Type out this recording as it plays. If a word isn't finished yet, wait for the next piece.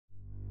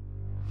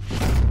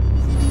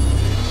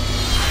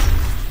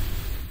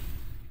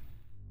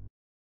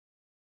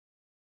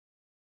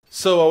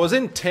So I was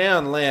in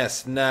town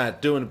last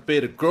night doing a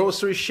bit of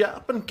grocery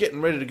shopping,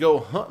 getting ready to go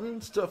hunting,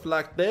 stuff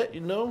like that,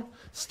 you know,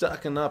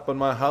 stocking up on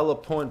my hollow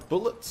point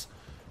bullets.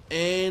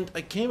 And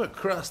I came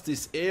across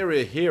this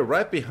area here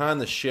right behind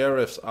the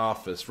sheriff's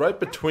office, right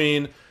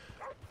between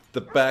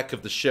the back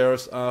of the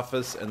sheriff's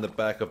office and the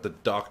back of the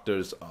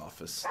doctor's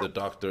office, the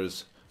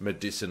doctor's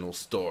medicinal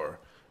store.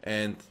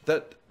 And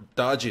that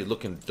dodgy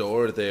looking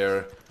door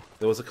there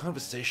was a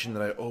conversation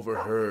that I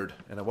overheard,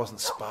 and I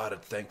wasn't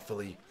spotted,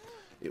 thankfully.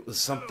 It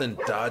was something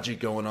dodgy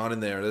going on in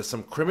there. There's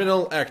some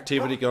criminal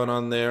activity going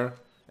on there.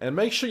 And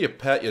make sure you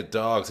pat your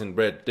dogs in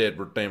Red Dead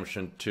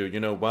Redemption 2. You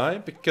know why?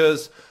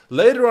 Because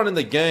later on in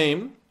the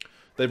game,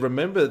 they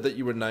remember that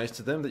you were nice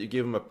to them, that you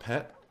gave them a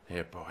pat.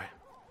 Here, boy.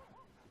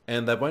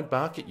 And they won't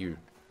bark at you.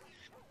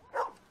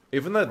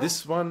 Even though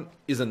this one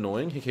is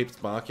annoying, he keeps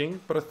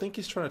barking, but I think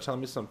he's trying to tell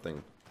me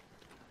something.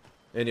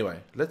 Anyway,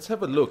 let's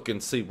have a look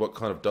and see what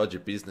kind of dodgy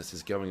business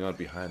is going on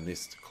behind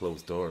this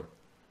closed door.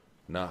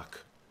 Knock.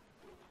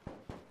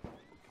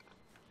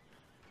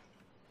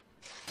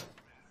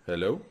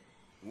 Hello?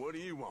 What do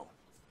you want?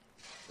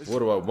 What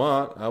do I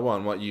want? I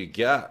want what you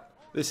got.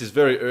 This is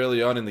very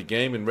early on in the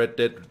game in Red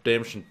Dead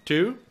Redemption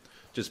 2.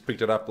 Just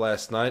picked it up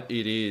last night.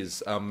 It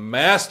is a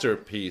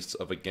masterpiece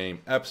of a game.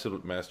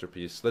 Absolute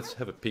masterpiece. Let's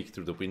have a peek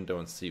through the window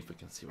and see if we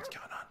can see what's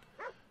going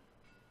on.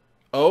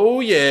 Oh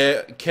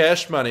yeah,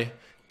 cash money.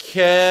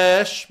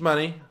 Cash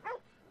money.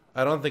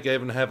 I don't think I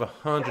even have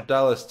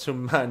 $100 to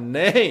my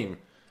name.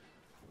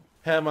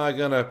 How am I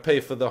gonna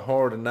pay for the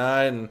whore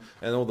tonight and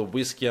all the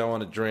whiskey I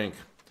want to drink?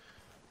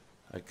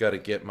 I gotta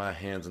get my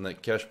hands on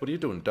that cash. What are you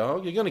doing,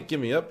 dog? You're gonna give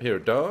me up here,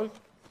 dog?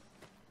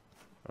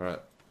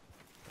 Alright.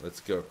 Let's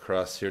go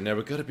across here. Now,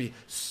 we've got to be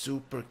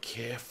super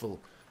careful.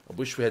 I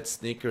wish we had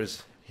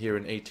sneakers here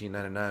in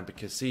 1899.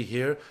 Because, see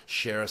here?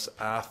 Sheriff's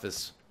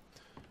office.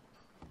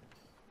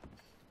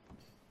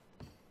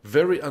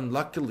 Very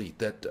unluckily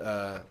that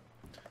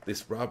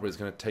this robbery is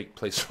going to take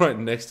place right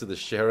next to the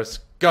sheriff's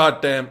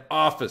goddamn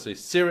office. Are you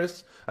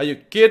serious? Are you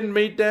kidding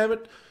me, damn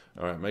it?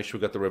 Alright, make sure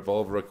we got the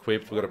revolver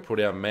equipped. We've got to put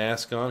our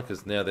mask on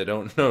because now they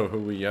don't know who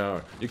we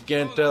are. You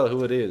can't tell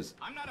who it is.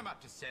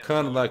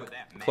 Kind of like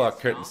Clark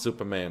Kent and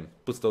Superman.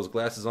 Puts those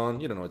glasses on.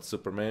 You don't know it's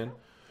Superman.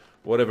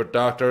 Whatever,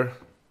 doctor.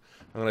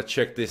 I'm going to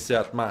check this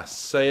out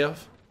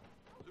myself.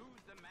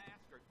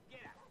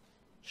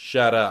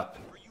 Shut up.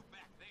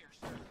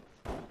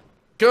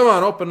 Come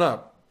on, open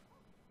up.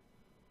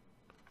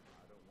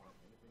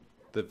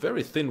 The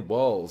very thin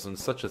walls and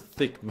such a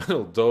thick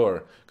metal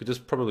door could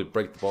just probably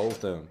break the walls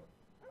down.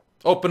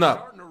 Open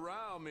up.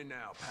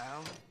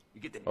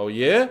 Oh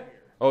yeah?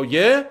 Oh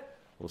yeah?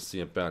 We'll see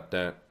about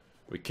that.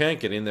 We can't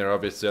get in there,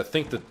 obviously. I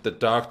think that the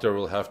doctor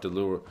will have to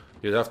lure.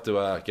 He'll have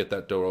to get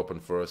that door open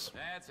for us.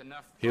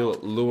 He'll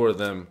lure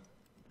them.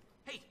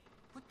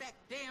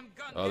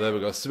 Oh, there we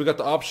go. So we got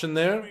the option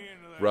there.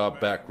 Rob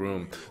back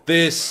room.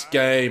 This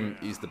game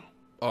is the...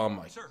 Oh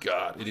my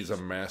god, it is a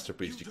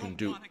masterpiece. You can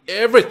do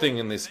everything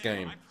in this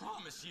game.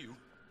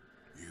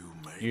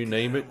 You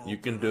name it, you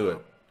can do it.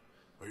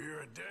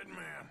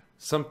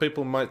 Some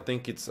people might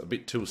think it's a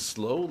bit too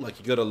slow, like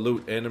you gotta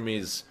loot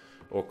enemies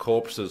or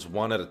corpses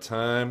one at a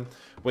time.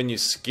 When you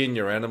skin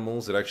your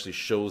animals, it actually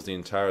shows the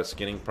entire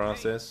skinning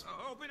process.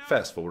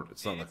 Fast forward,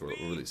 it's not like a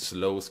really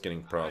slow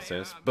skinning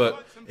process,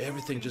 but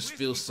everything just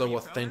feels so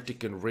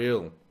authentic and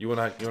real. You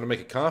wanna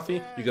make a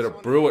coffee? You gotta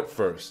brew it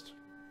first.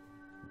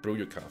 Brew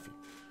your coffee.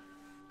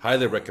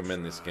 Highly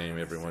recommend this game,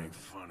 everyone.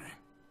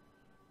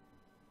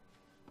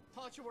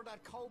 Thought you were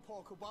that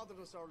cowpoke who bothered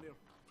us earlier.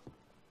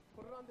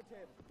 Put it on the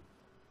table.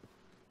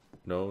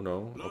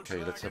 No.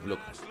 Okay, let's have a look.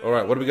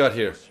 Alright, what do we got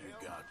here?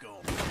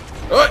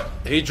 Oh,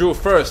 he drew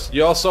first.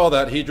 You all saw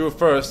that. He drew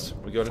first.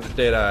 We got into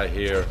Deadeye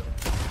here.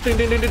 Ding,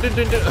 ding, ding, ding, ding,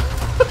 ding, ding.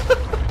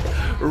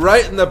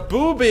 Right in the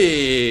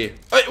boobie.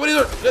 Hey, what are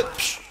you doing?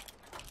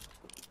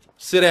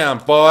 Sit down,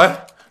 boy.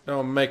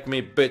 Don't make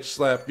me bitch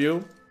slap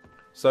you.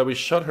 So we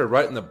shot her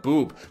right in the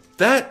boob.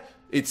 That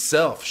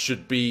itself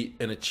should be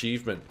an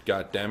achievement,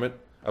 goddammit.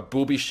 A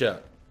booby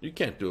shot. You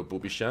can't do a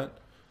booby shot.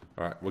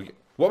 Alright,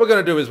 what we're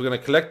going to do is we're going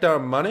to collect our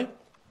money.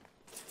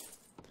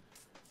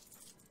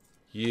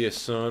 Yeah,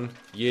 son.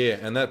 Yeah,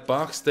 and that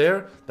box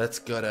there, that's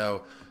got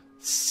our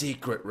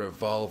secret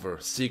revolver.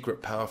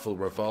 Secret powerful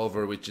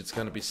revolver, which is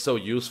going to be so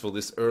useful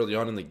this early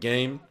on in the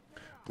game.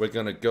 We're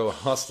going to go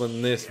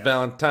hustling this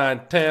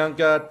Valentine town,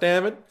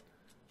 goddammit.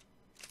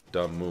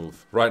 Dumb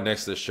move. Right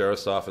next to the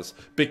sheriff's office.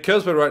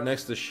 Because we're right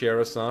next to the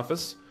sheriff's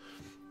office,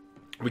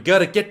 we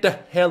gotta get the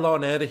hell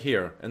on out of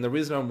here. And the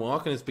reason I'm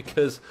walking is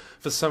because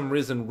for some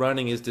reason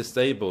running is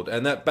disabled.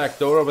 And that back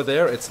door over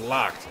there, it's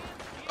locked.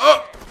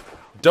 Oh!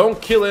 Don't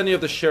kill any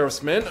of the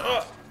sheriff's men.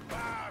 Oh!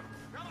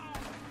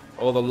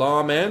 Or the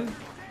lawmen.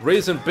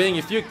 Reason being,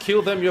 if you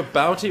kill them, your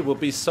bounty will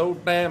be so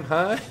damn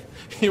high,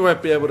 you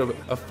won't be able to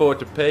afford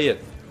to pay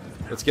it.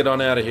 Let's get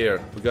on out of here.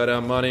 We got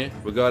our money.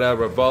 We got our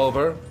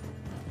revolver.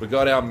 We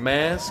got our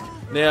mask.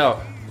 Now,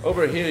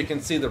 over here you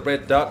can see the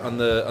red dot on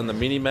the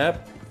mini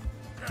map.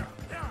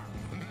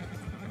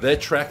 They're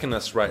tracking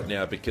us right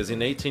now because in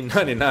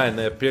 1899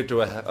 they appear to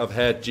have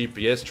had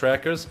GPS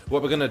trackers.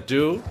 What we're gonna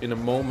do in a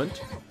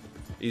moment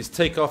is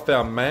take off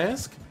our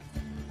mask,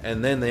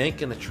 and then they ain't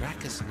gonna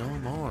track us no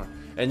more.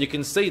 And you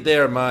can see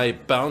there my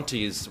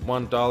bounty is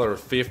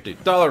 $1.50.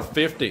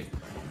 $1.50.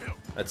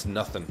 That's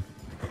nothing.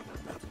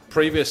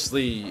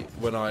 Previously,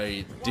 when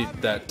I did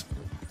that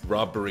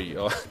robbery,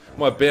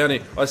 my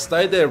bounty, I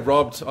stayed there,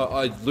 robbed,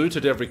 I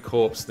looted every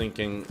corpse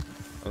thinking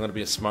I'm going to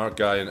be a smart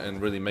guy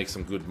and really make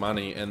some good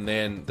money. And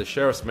then the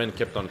sheriff's men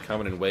kept on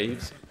coming in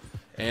waves,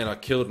 and I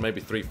killed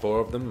maybe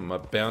 3-4 of them. And my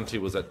bounty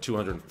was at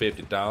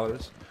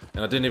 $250,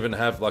 and I didn't even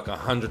have like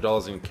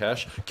 $100 in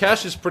cash.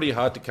 Cash is pretty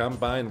hard to come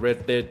by in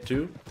Red Dead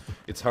 2.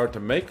 It's hard to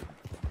make,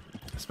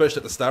 especially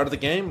at the start of the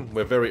game.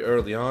 We're very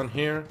early on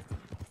here.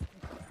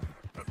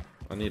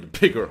 I need a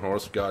bigger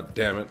horse, god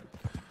damn it.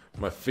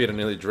 My feet are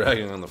nearly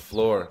dragging on the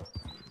floor.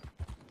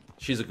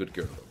 She's a good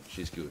girl,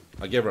 she's good.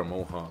 I gave her a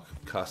mohawk.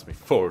 It cost me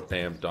 $4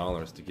 damn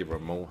to give her a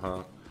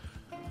mohawk.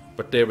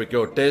 But there we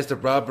go, there's the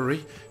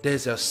robbery.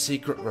 There's our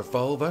secret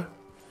revolver.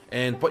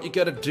 And what you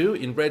gotta do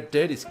in Red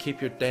Dead is keep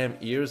your damn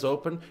ears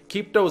open.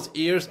 Keep those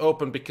ears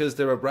open because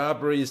there are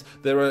robberies,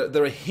 there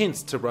are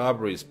hints to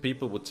robberies.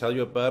 People will tell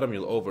you about them,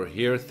 you'll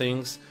overhear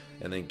things,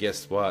 and then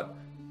guess what?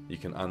 You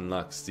can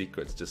unlock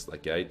secrets just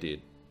like I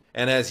did.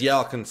 And as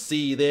y'all can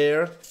see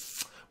there,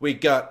 we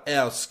got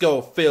our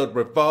skull-filled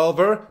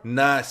revolver.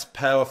 Nice,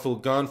 powerful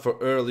gun for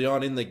early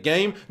on in the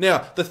game.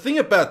 Now, the thing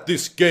about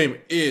this game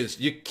is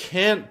you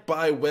can't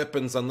buy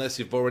weapons unless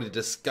you've already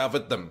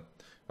discovered them.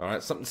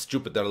 Alright, something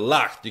stupid, they're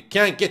locked. You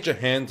can't get your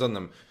hands on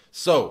them.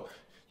 So,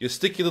 your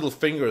sticky little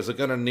fingers are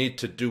gonna need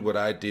to do what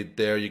I did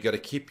there. You gotta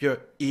keep your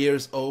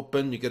ears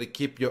open, you gotta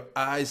keep your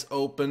eyes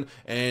open,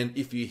 and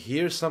if you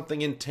hear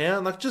something in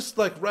town, just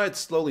ride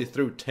slowly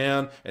through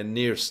town and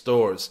near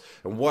stores.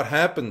 And what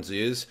happens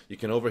is, you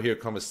can overhear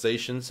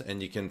conversations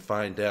and you can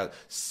find out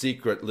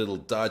secret little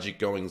dodgy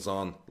goings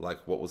on,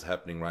 like what was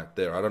happening right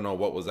there. I don't know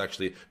what was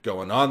actually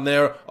going on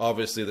there.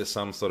 Obviously there's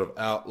some sort of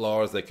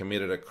outlaws, they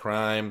committed a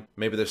crime.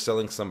 Maybe they're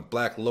selling some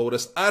Black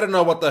Lotus. I don't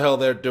know what the hell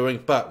they're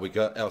doing, but we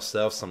got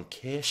ourselves some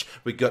cash.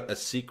 We got a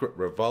secret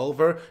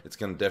revolver. It's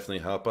going to definitely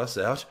help us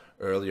out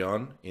early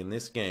on in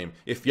this game.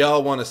 If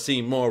y'all want to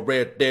see more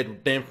Red Dead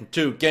Redemption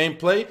 2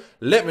 gameplay,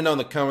 let me know in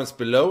the comments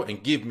below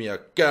and give me a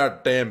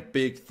goddamn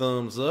big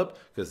thumbs up,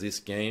 because this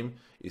game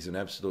is an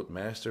absolute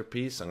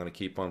masterpiece. I'm going to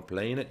keep on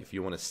playing it. If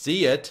you want to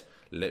see it,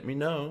 let me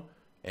know.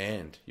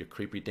 And your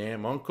creepy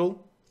damn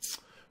uncle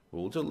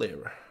will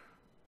deliver.